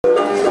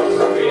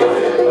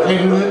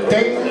In the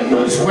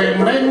days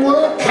when men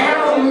were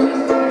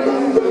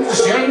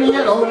cowards and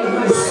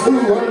yellows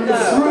through and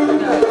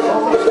through,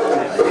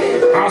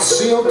 I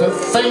sealed the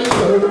fate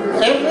of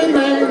every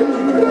man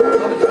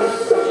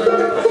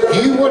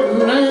he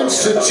wouldn't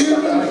answer to.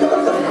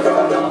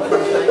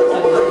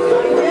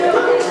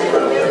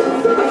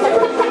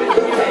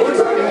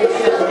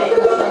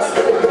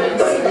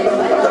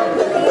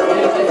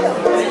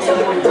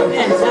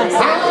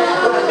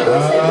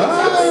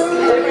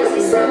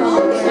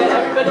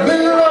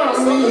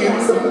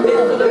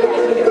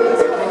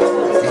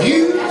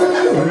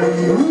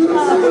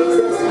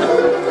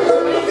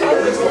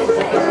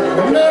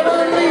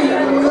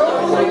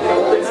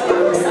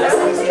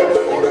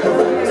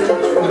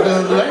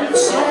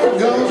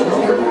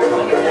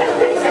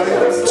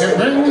 To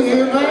bring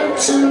you back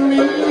to me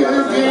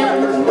again,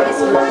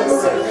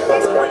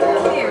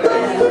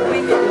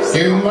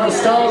 you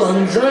must all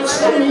undress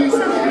for me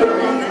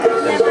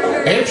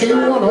if you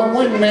want to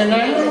win me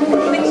now.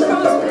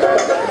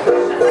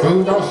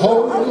 Through the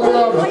whole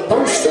of a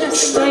postage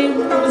stamp,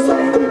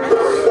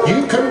 you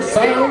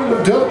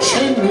confound Dutch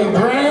Henry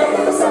Brown.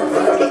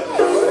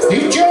 He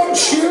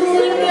jumps you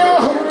in your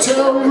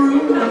hotel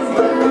room.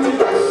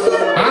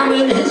 I'm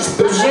in his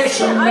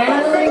possession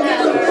now.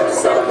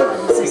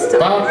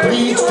 But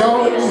please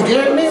don't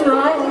get me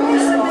wrong,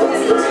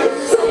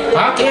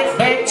 I'll get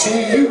back to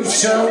you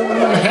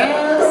somehow.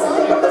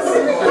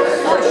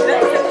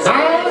 I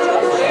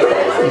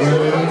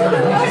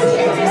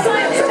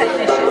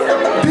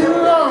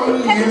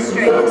belong to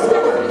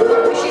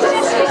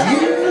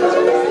you.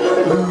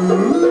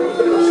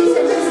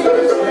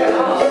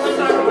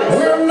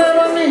 We'll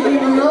never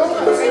need no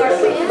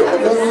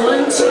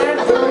lengths I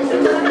go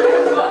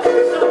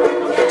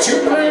to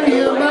bring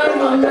you back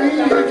to me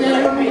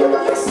again.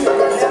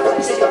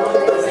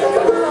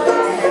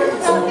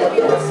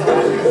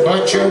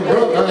 But your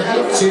brother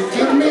had to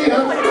give me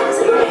up.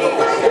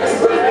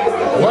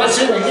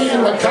 Wasn't he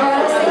in the car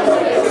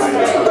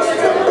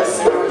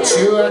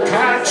to a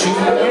car cheat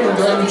and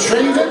then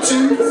trader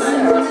too,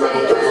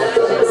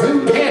 who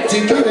had to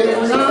give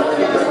it up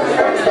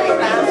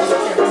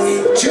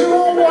to a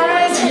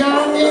wise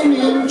young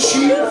Indian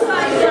chief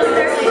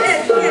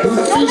who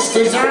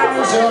feasted his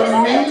eyes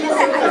on me.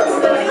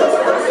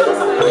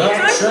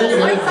 That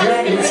trader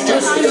daddy's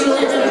just as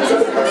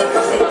little,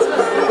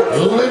 a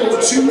little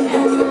too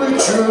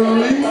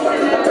literally.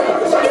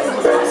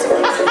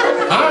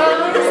 I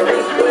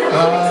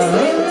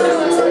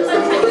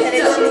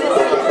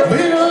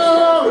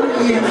belong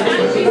to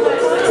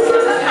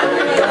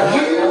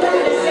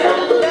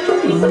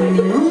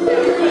you.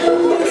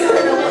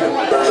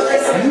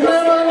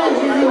 Never know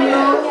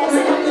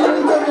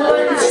the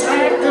place I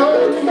go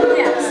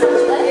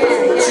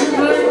to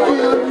bring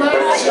you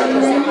back to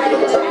me.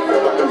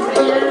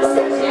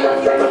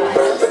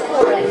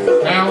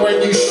 Now when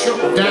you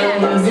shook down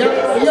your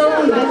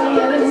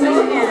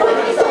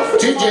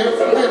did you,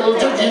 little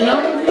did you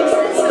know,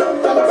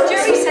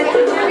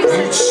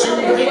 you'd soon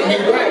hit me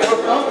right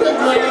up off the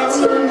ground.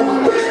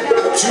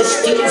 Just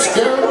keeps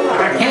going, I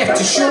have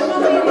to show.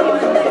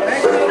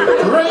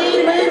 Rain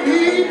may be,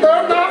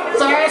 but not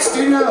fast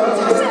enough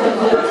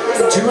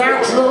to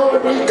outdraw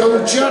Rico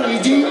Johnny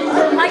D.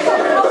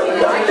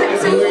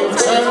 Who in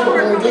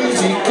town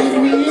easy give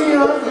me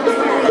up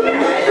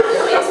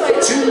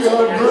to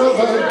your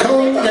brother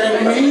Cold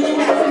and me.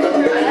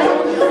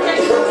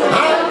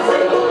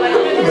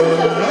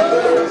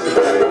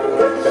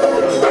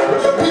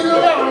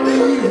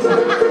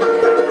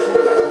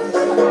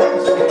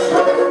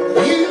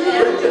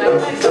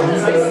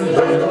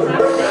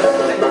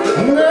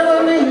 Never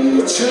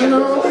need to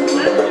know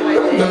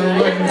the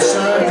lengths I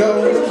go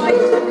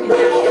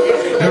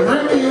to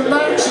bring you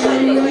back to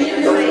me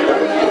again.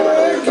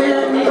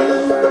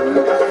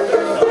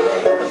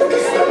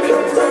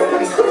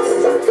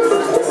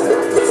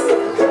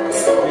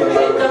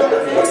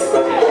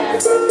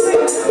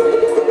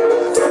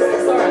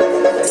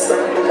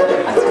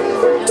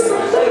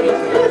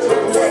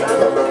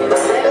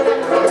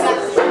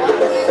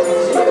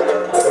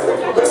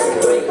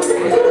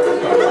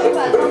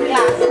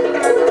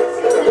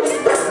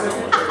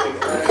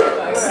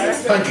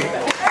 Thank you.